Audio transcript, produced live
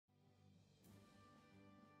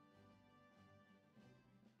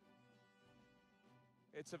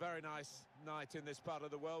It's a very nice night in this part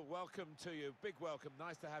of the world. Welcome to you, big welcome,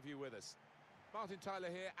 nice to have you with us. Martin Tyler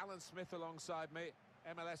here, Alan Smith alongside me.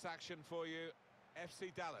 MLS action for you,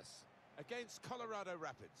 FC Dallas against Colorado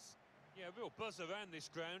Rapids. Yeah, real buzz around this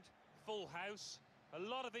ground, full house, a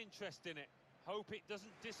lot of interest in it. Hope it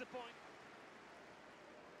doesn't disappoint.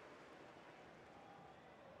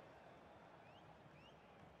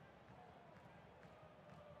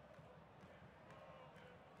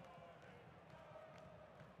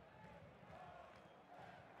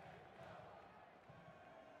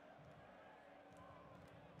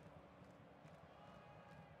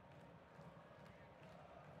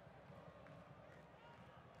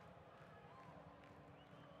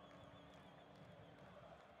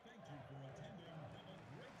 Thank you for attending. Have a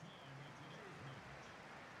great time at today's match.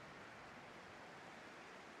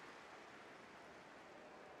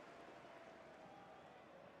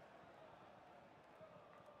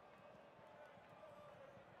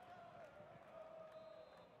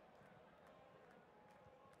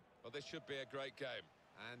 Well, this should be a great game,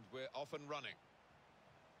 and we're off and running.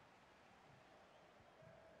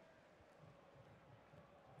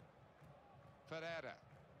 Ferreira.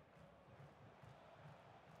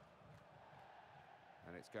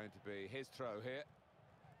 And it's going to be his throw here.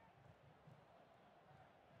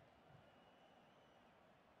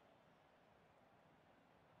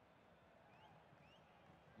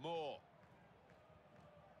 Moore.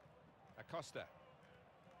 Acosta.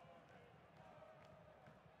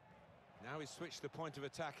 Now he's switched the point of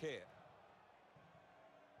attack here.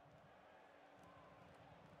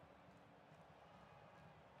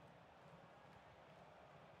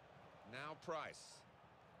 Now Price.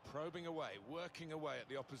 Probing away, working away at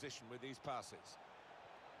the opposition with these passes.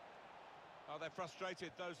 Oh, they're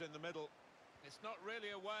frustrated, those in the middle. It's not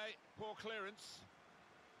really away, poor clearance.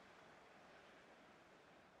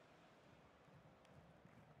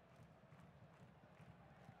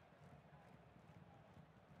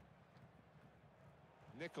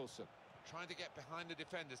 Nicholson trying to get behind the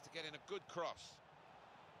defenders to get in a good cross.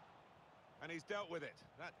 And he's dealt with it,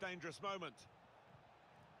 that dangerous moment.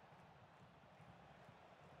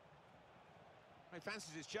 He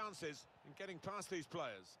fancies his chances in getting past these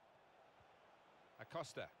players.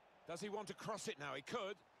 Acosta. Does he want to cross it now? He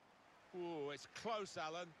could. Ooh, it's close,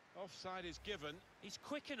 Alan. Offside is given. He's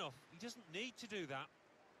quick enough, he doesn't need to do that.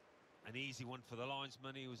 An easy one for the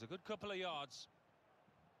linesman, he was a good couple of yards.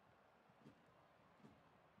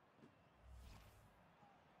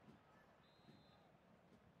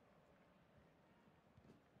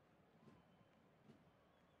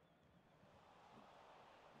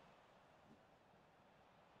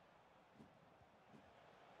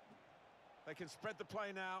 They can spread the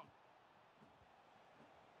play now.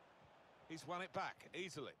 He's won it back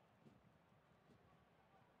easily.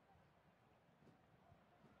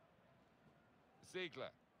 Ziegler.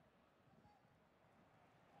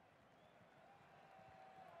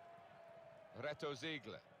 Reto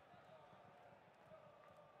Ziegler.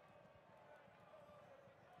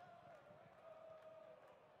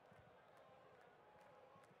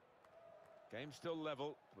 Game still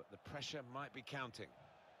level, but the pressure might be counting.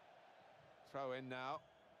 Throw in now.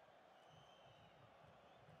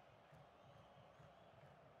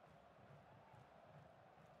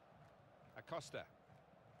 Acosta.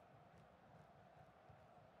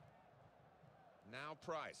 Now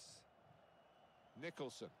Price.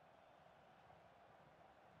 Nicholson.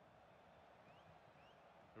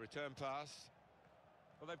 The return pass.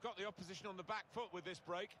 Well, they've got the opposition on the back foot with this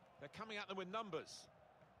break. They're coming at them with numbers.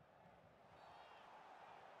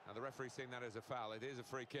 Now the referee's seeing that as a foul. It is a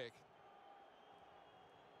free kick.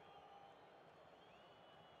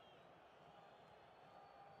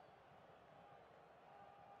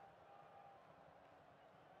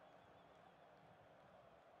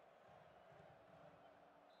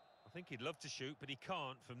 I think he'd love to shoot, but he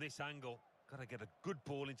can't from this angle. Got to get a good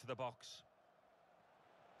ball into the box.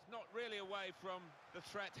 It's not really away from the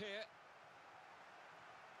threat here.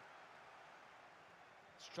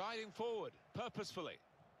 Striding forward, purposefully.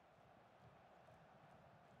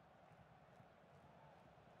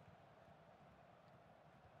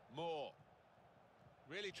 Moore.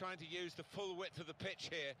 Really trying to use the full width of the pitch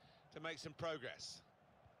here to make some progress.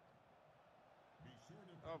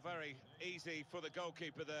 Oh, very easy for the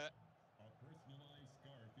goalkeeper there. A personalized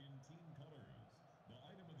scarf in team colors. The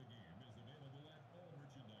item of the game is available at all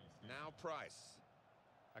merchandise stores. Now Price.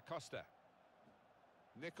 Acosta.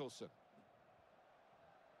 Nicholson.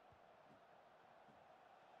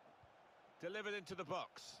 Delivered into the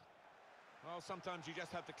box. Well, sometimes you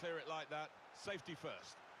just have to clear it like that. Safety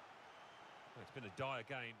first. Well, it's been a dire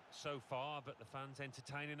game so far, but the fans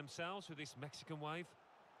entertaining themselves with this Mexican wave.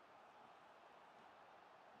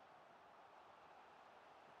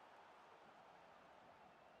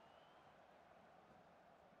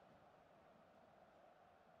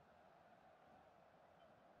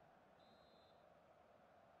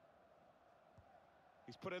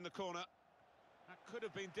 put in the corner. That could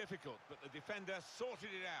have been difficult, but the defender sorted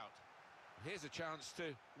it out. Here's a chance to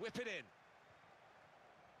whip it in.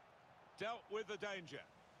 Dealt with the danger.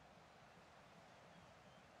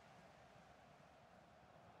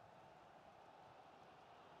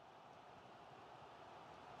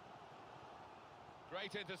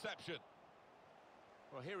 Great interception.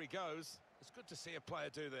 Well, here he goes. It's good to see a player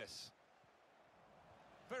do this.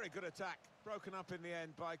 Very good attack, broken up in the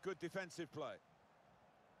end by good defensive play.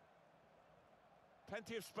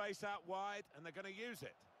 Plenty of space out wide, and they're going to use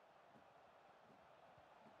it.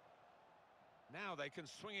 Now they can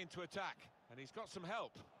swing into attack, and he's got some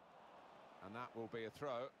help. And that will be a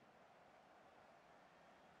throw.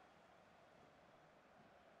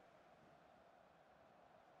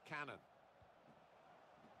 Cannon.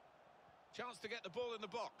 Chance to get the ball in the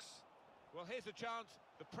box. Well, here's a chance.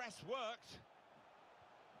 The press worked.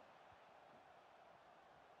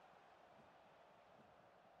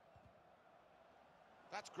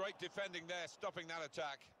 That's great defending there, stopping that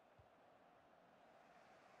attack.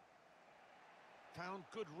 Found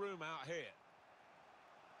good room out here.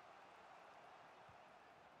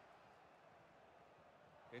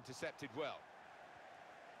 Intercepted well.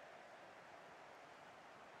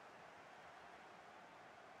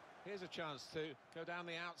 Here's a chance to go down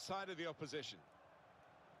the outside of the opposition.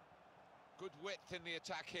 Good width in the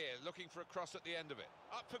attack here, looking for a cross at the end of it.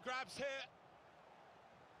 Up for grabs here.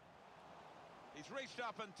 He's reached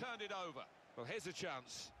up and turned it over. Well, here's a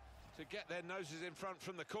chance to get their noses in front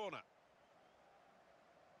from the corner.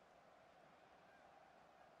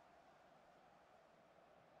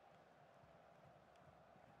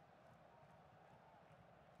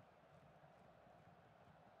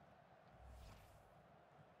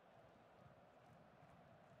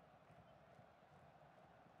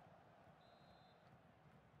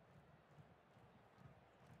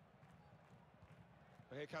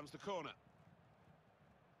 Here comes the corner.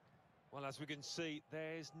 Well, as we can see,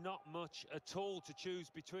 there's not much at all to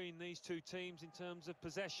choose between these two teams in terms of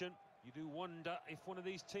possession. You do wonder if one of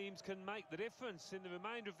these teams can make the difference in the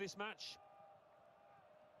remainder of this match.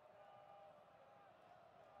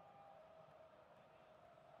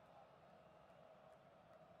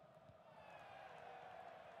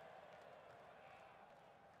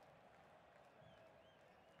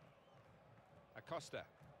 Acosta.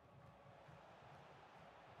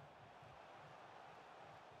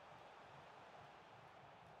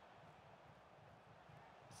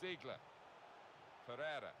 Ziegler.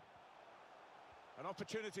 Ferreira. An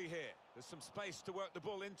opportunity here. There's some space to work the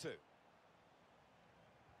ball into.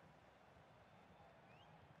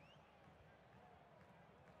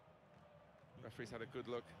 Referee's had a good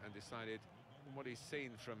look and decided, from what he's seen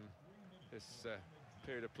from this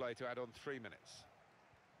period of play, to add on 3 minutes.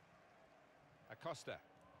 Acosta.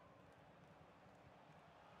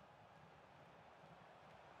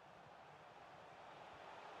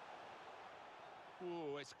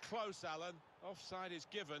 Ooh, it's close, Alan. Offside is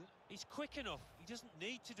given. He's quick enough. He doesn't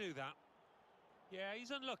need to do that. Yeah,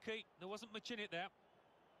 he's unlucky. There wasn't much in it there.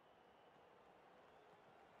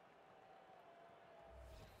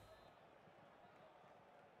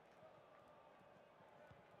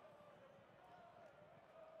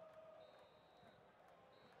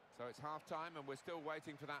 So it's half-time and we're still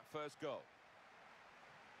waiting for that first goal.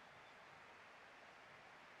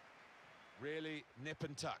 Really nip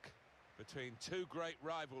and tuck between two great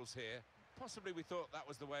rivals here. Possibly we thought that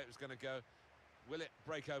was the way it was going to go. Will it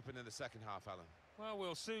break open in the second half, Alan? Well,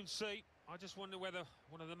 we'll soon see. I just wonder whether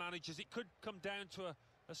one of the managers... It could come down to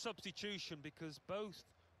a substitution, because both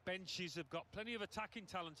benches have got plenty of attacking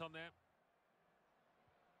talent on there.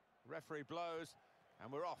 Referee blows,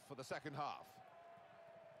 and we're off for the second half.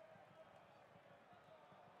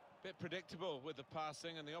 Bit predictable with the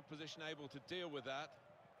passing, and the opposition able to deal with that.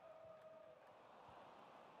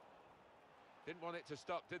 Didn't want it to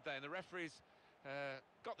stop, did they? And the referee's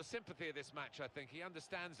got the sympathy of this match, I think. He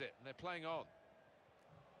understands it, and they're playing on.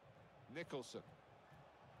 Nicholson.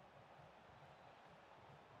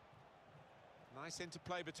 Nice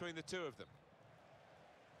interplay between the two of them.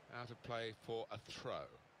 Out of play for a throw.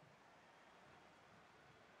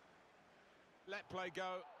 Let play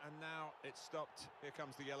go, and now it's stopped. Here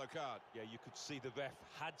comes the yellow card. Yeah, you could see the ref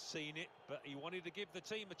had seen it, but he wanted to give the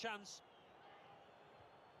team a chance.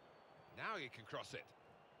 Now he can cross it.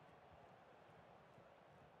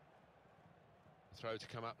 Throw to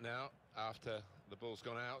come up now after the ball's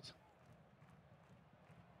gone out.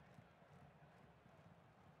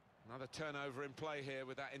 Another turnover in play here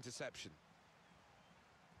with that interception.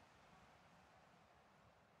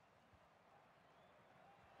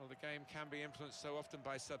 Well, the game can be influenced so often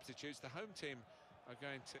by substitutes. The home team are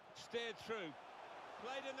going to steer through.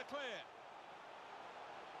 Played in the clear.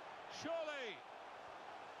 Surely.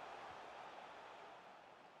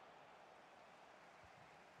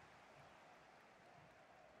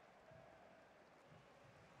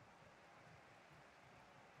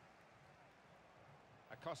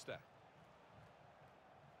 Acosta.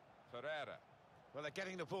 Ferreira. Well, they're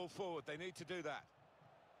getting the ball forward. They need to do that.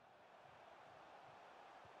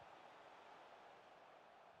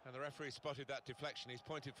 And the referee spotted that deflection. He's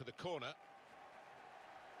pointed for the corner.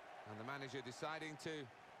 And the manager deciding to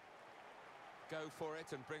go for it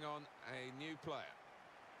and bring on a new player.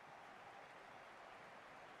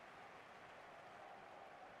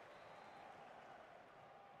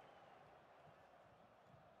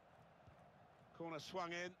 Corner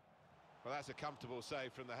swung in. Well, that's a comfortable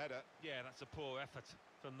save from the header. Yeah, that's a poor effort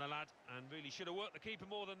from the lad, and really should have worked the keeper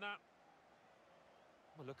more than that.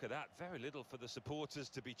 Well, look at that. Very little for the supporters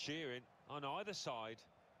to be cheering on either side.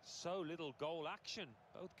 So little goal action.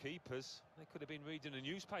 Both keepers, they could have been reading a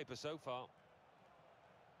newspaper so far.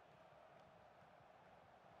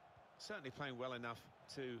 Certainly playing well enough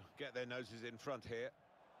to get their noses in front here.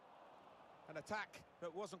 An attack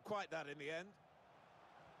that wasn't quite that in the end.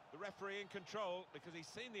 The referee in control because he's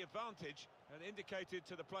seen the advantage and indicated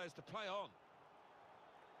to the players to play on.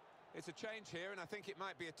 It's a change here, and I think it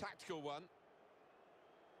might be a tactical one.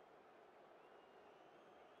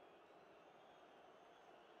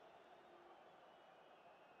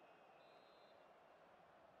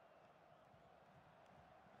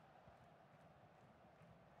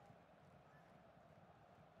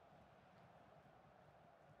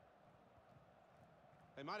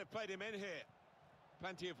 They might have played him in here.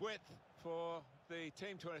 Plenty of width for the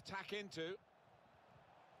team to attack into.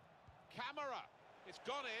 Camera. It's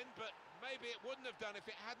gone in, but maybe it wouldn't have done if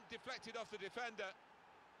it hadn't deflected off the defender.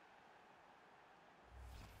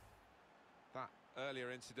 That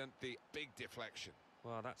earlier incident, the big deflection.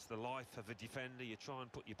 Well, that's the life of a defender. You try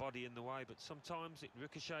and put your body in the way, but sometimes it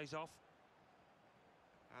ricochets off.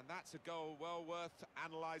 And that's a goal well worth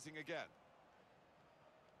analysing again.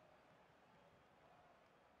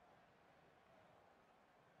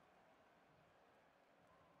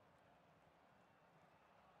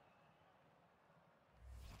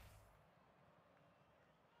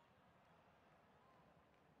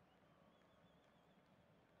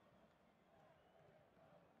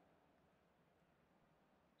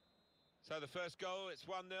 So the first goal, it's 1-0.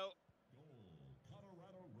 Goal,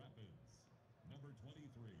 Colorado Rapids. Number 23,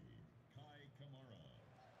 Kai Kamara.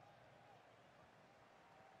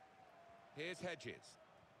 Here's Hedges.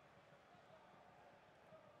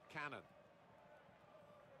 Cannon.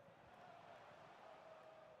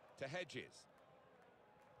 To Hedges.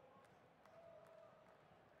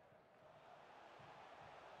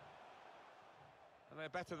 And they're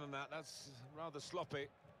better than that. That's rather sloppy.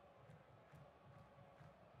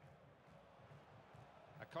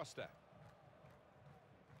 Acosta.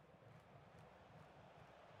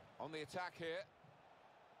 On the attack here.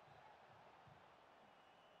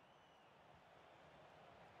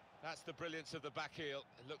 That's the brilliance of the back heel.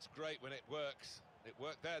 It looks great when it works. It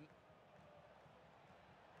worked then.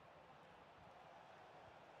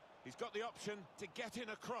 He's got the option to get in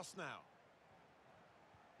across now.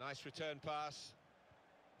 Nice return pass.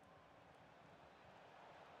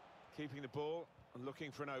 Keeping the ball and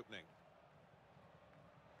looking for an opening.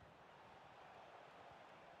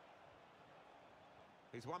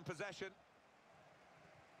 He's won possession.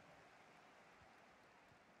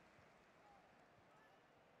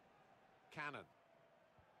 Cannon.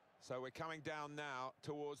 So we're coming down now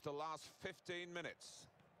towards the last 15 minutes.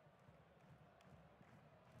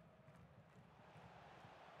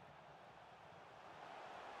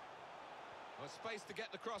 Well, space to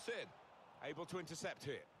get the cross in. Able to intercept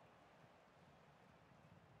here.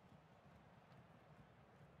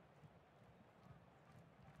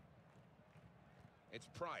 It's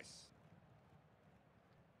Price.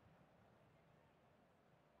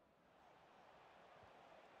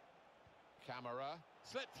 Camera.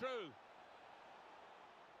 Slipped through.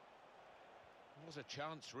 There was a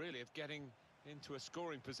chance, really, of getting into a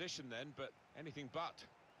scoring position then, but anything but.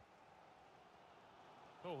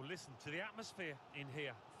 Oh, listen to the atmosphere in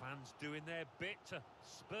here. Fans doing their bit to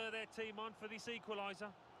spur their team on for this equaliser.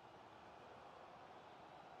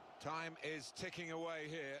 Time is ticking away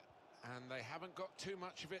here. And they haven't got too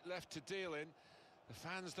much of it left to deal in. The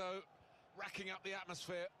fans, though, racking up the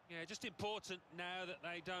atmosphere. Yeah, just important now that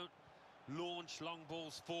they don't launch long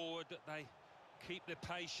balls forward, that they keep their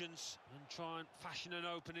patience and try and fashion an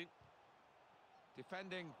opening.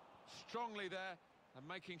 Defending strongly there and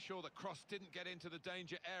making sure the cross didn't get into the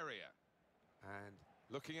danger area. And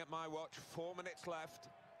looking at my watch, 4 minutes left.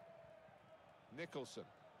 Nicholson.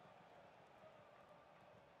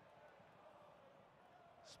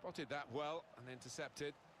 Spotted that well and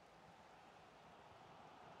intercepted.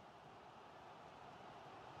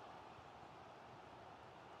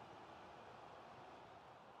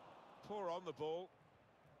 Poor on the ball.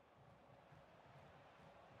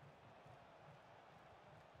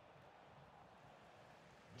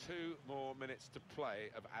 Two more minutes to play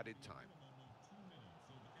of added time.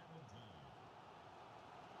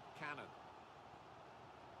 Cannon.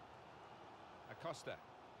 Acosta.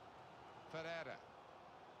 Ferreira.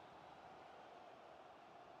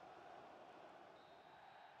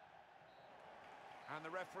 And the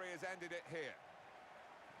referee has ended it here.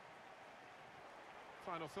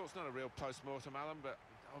 Final thoughts, not a real post-mortem, Alan, but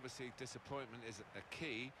obviously disappointment is a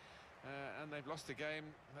key. And they've lost a game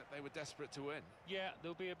that they were desperate to win. Yeah,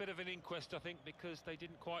 there'll be a bit of an inquest, I think, because they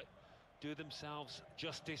didn't quite do themselves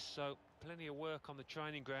justice. So plenty of work on the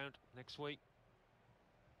training ground next week.